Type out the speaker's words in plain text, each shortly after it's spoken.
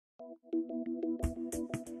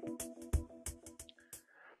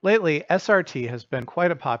Lately, SRT has been quite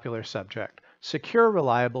a popular subject. Secure,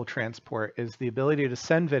 reliable transport is the ability to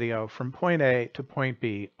send video from point A to point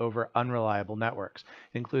B over unreliable networks.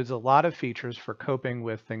 It includes a lot of features for coping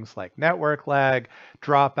with things like network lag,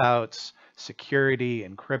 dropouts, security,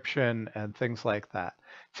 encryption, and things like that.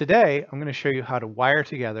 Today, I'm going to show you how to wire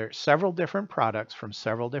together several different products from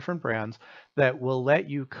several different brands that will let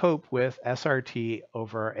you cope with SRT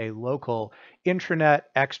over a local intranet,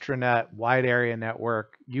 extranet, wide area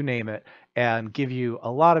network, you name it, and give you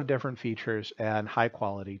a lot of different features and high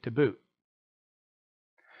quality to boot.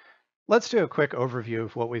 Let's do a quick overview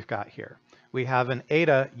of what we've got here. We have an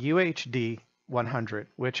ADA UHD 100,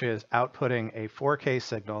 which is outputting a 4K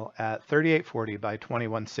signal at 3840 by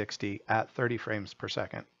 2160 at 30 frames per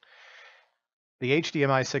second. The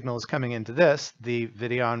HDMI signal is coming into this, the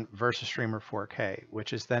Videon VersaStreamer 4K,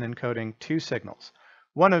 which is then encoding two signals.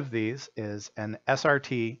 One of these is an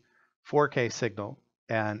SRT 4K signal,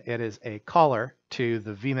 and it is a caller to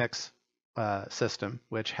the vMix system,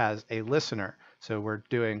 which has a listener. So we're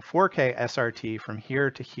doing 4K SRT from here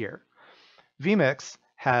to here. vMix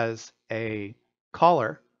has a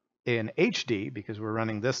caller in HD, because we're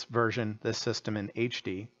running this version, this system in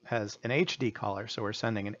HD, has an HD caller. So we're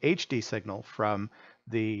sending an HD signal from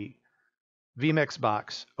the vMix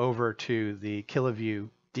box over to the Kiloview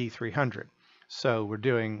D300. So we're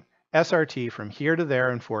doing SRT from here to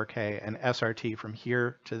there in 4K and SRT from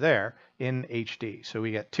here to there in HD. So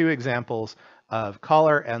we get two examples of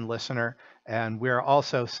caller and listener, and we're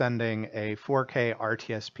also sending a 4K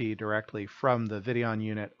RTSP directly from the Videon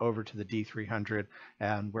unit over to the D300,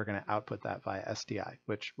 and we're going to output that via SDI,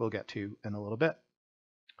 which we'll get to in a little bit.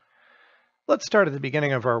 Let's start at the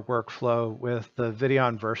beginning of our workflow with the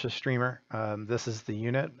Videon VersaStreamer. This is the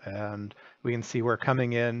unit, and we can see we're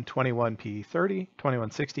coming in 21p30,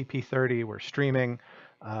 2160p30. We're streaming.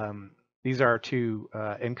 These are our two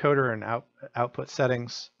encoder and output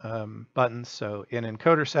settings buttons. So in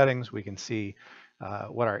encoder settings, we can see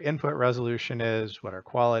what our input resolution is, what our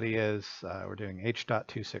quality is. We're doing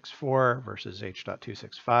H.264 versus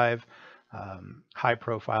H.265. High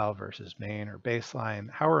profile versus main or baseline,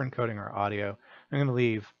 how we're encoding our audio. I'm going to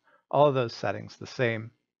leave all of those settings the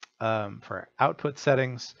same. For our output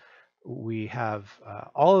settings, we have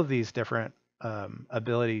all of these different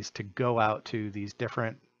abilities to go out to these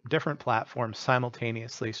different platforms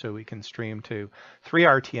simultaneously, so we can stream to 3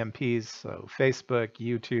 RTMPs, so Facebook,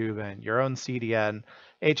 YouTube, and your own CDN,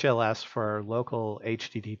 HLS for local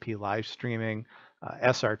HTTP live streaming,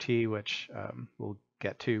 SRT, which we'll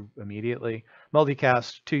get to immediately,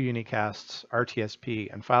 multicast, 2 unicasts,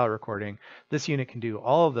 RTSP, and file recording. This unit can do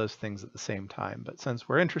all of those things at the same time, but since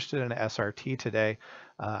we're interested in SRT today,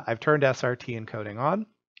 I've turned SRT encoding on,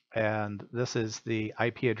 and this is the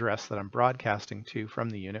IP address that I'm broadcasting to from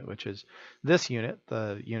the unit, which is this unit,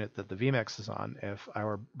 the unit that the vMix is on. If I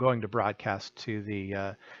were going to broadcast to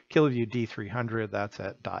the Kiloview D300, that's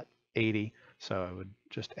at .80, so I would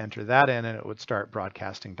just enter that in and it would start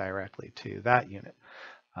broadcasting directly to that unit.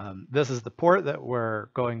 This is the port that we're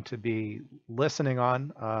going to be listening on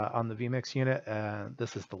the vMix unit, and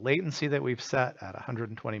this is the latency that we've set at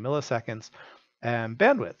 120 milliseconds, and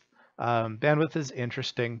bandwidth. Bandwidth is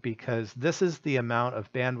interesting because this is the amount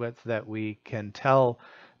of bandwidth that we can tell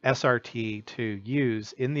SRT to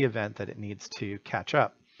use in the event that it needs to catch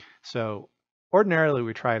up. So ordinarily,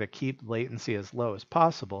 we try to keep latency as low as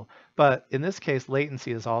possible, but in this case,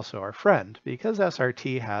 latency is also our friend. Because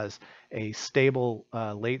SRT has a stable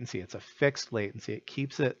latency, it's a fixed latency, it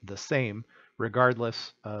keeps it the same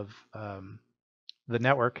regardless of the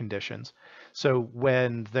network conditions. So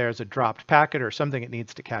when there's a dropped packet or something it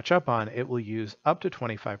needs to catch up on, it will use up to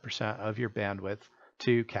 25% of your bandwidth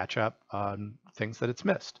to catch up on things that it's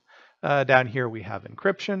missed. Down here we have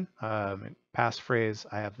encryption. Passphrase,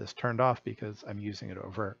 I have this turned off because I'm using it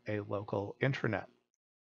over a local intranet.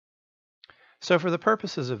 So for the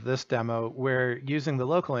purposes of this demo, we're using the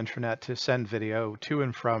local intranet to send video to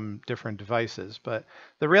and from different devices, but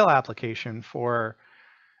the real application for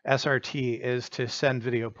SRT is to send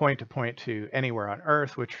video point to point to anywhere on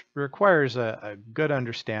Earth, which requires a good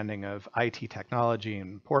understanding of IT technology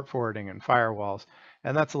and port forwarding and firewalls.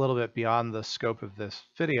 And that's a little bit beyond the scope of this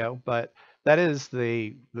video, but that is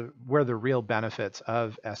where the real benefits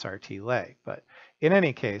of SRT lay. But in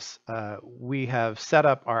any case, we have set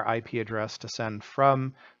up our IP address to send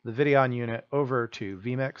from the Videon unit over to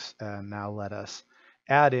vMix. And now let us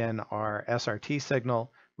add in our SRT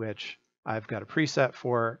signal, which I've got a preset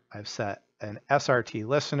for. I've set an SRT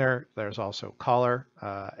listener. There's also caller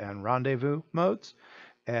and rendezvous modes.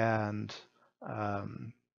 And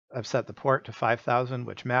I've set the port to 5000,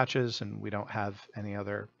 which matches, and we don't have any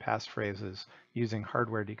other passphrases using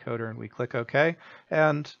hardware decoder, and we click OK,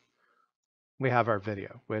 and we have our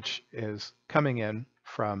video, which is coming in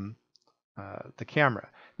from the camera.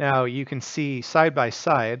 Now you can see side by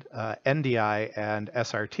side NDI and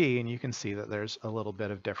SRT, and you can see that there's a little bit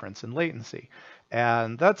of difference in latency.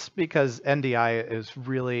 And that's because NDI is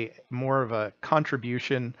really more of a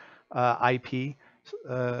contribution IP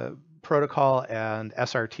protocol, and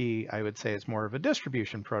SRT, I would say, is more of a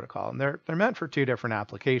distribution protocol, and they're meant for two different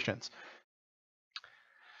applications.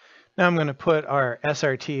 Now I'm going to put our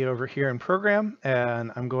SRT over here in program, and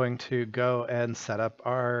I'm going to go and set up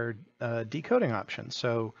our decoding option.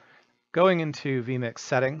 So going into vMix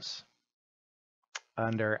settings,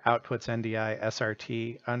 under outputs NDI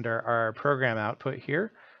SRT, under our program output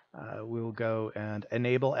here, we will go and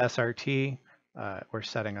enable SRT. We're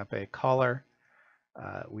setting up a caller.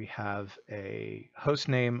 We have a host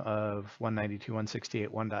name of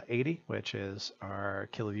 192.168.1.80, which is our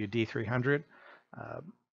Kiloview D300.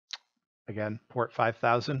 Again, port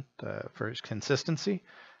 5000 for consistency,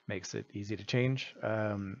 makes it easy to change.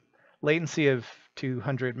 Latency of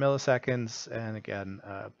 200 milliseconds, and again,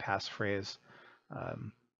 passphrase.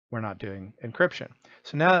 We're not doing encryption.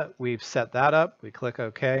 So now that we've set that up, we click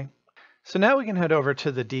OK. So now we can head over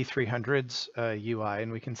to the D300's UI,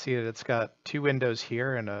 and we can see that it's got two windows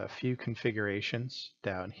here and a few configurations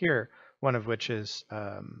down here, one of which is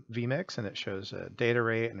vMix, and it shows a data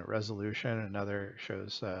rate and a resolution. Another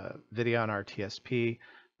shows Videon RTSP.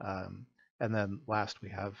 And then last we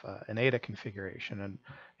have an ADA configuration. And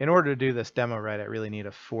in order to do this demo right, I really need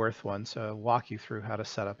a fourth one. So I'll walk you through how to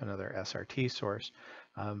set up another SRT source.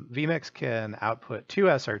 vMix can output two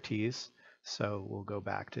SRTs. So we'll go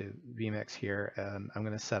back to vMix here, and I'm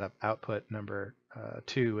going to set up output number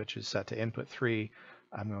 2, which is set to input 3.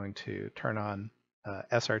 I'm going to turn on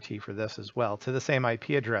SRT for this as well, to the same IP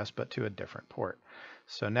address, but to a different port.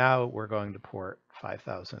 So now we're going to port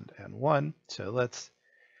 5001. So let's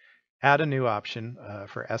add a new option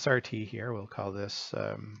for SRT here. We'll call this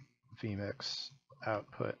vMix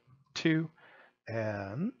output 2,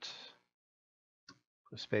 and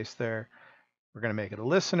put a space there. We're going to make it a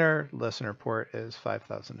listener. Listener port is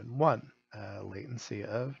 5001, latency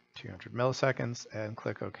of 200 milliseconds, and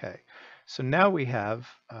click OK. So now we have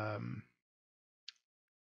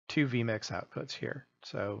two vMix outputs here.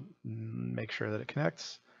 So make sure that it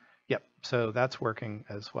connects. Yep, so that's working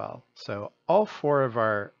as well. So all four of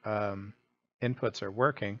our inputs are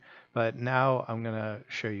working, but now I'm going to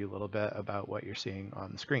show you a little bit about what you're seeing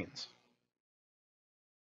on the screens.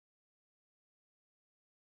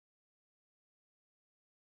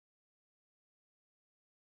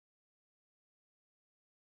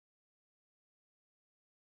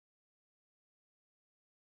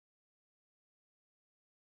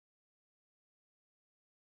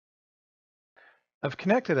 I've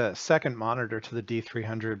connected a second monitor to the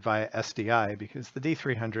D300 via SDI because the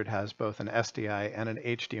D300 has both an SDI and an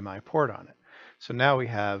HDMI port on it. So now we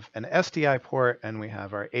have an SDI port and we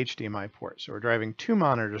have our HDMI port. So we're driving two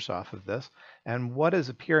monitors off of this, and what is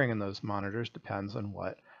appearing in those monitors depends on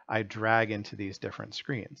what I drag into these different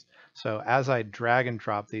screens. So as I drag and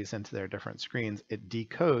drop these into their different screens, it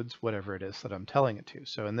decodes whatever it is that I'm telling it to.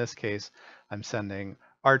 So in this case, I'm sending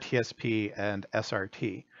RTSP and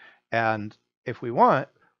SRT. And if we want,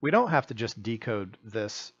 we don't have to just decode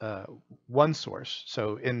this one source.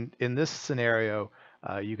 So in this scenario,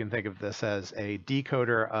 you can think of this as a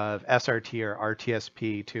decoder of SRT or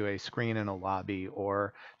RTSP to a screen in a lobby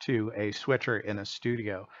or to a switcher in a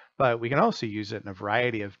studio. But we can also use it in a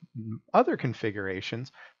variety of other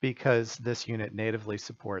configurations because this unit natively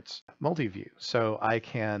supports multi-view. So I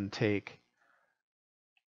can take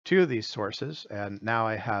two of these sources, and now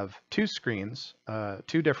I have two screens,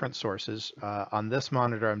 two different sources. On this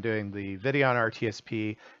monitor, I'm doing the Videon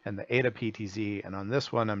RTSP and the ADA PTZ, and on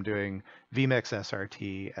this one, I'm doing vMix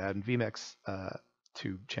SRT and vMix,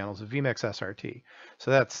 two channels of vMix SRT. So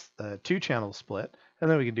that's a two-channel split, and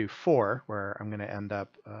then we can do 4, where I'm going to end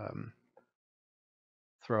up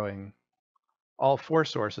throwing all 4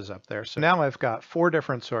 sources up there. So now I've got 4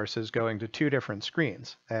 different sources going to 2 different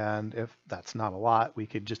screens. And if that's not a lot, we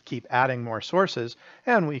could just keep adding more sources,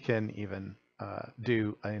 and we can even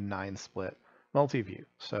do a 9-split multi-view.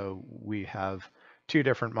 So we have 2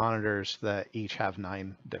 different monitors that each have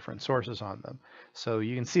 9 different sources on them. So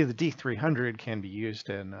you can see the D300 can be used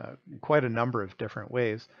in quite a number of different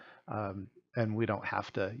ways. And we don't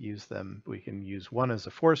have to use them. We can use one as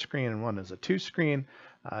a 4-screen and one as a 2-screen.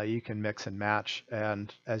 You can mix and match.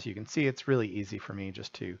 And as you can see, it's really easy for me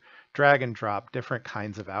just to drag and drop different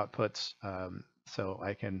kinds of outputs. So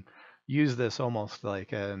I can use this almost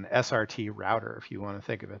like an SRT router, if you want to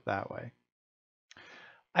think of it that way.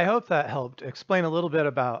 I hope that helped explain a little bit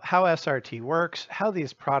about how SRT works, how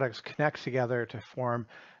these products connect together to form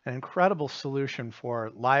an incredible solution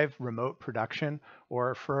for live remote production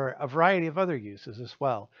or for a variety of other uses as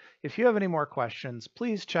well. If you have any more questions,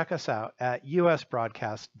 please check us out at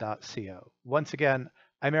usbroadcast.co. Once again,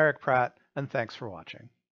 I'm Eric Pratt, and thanks for watching.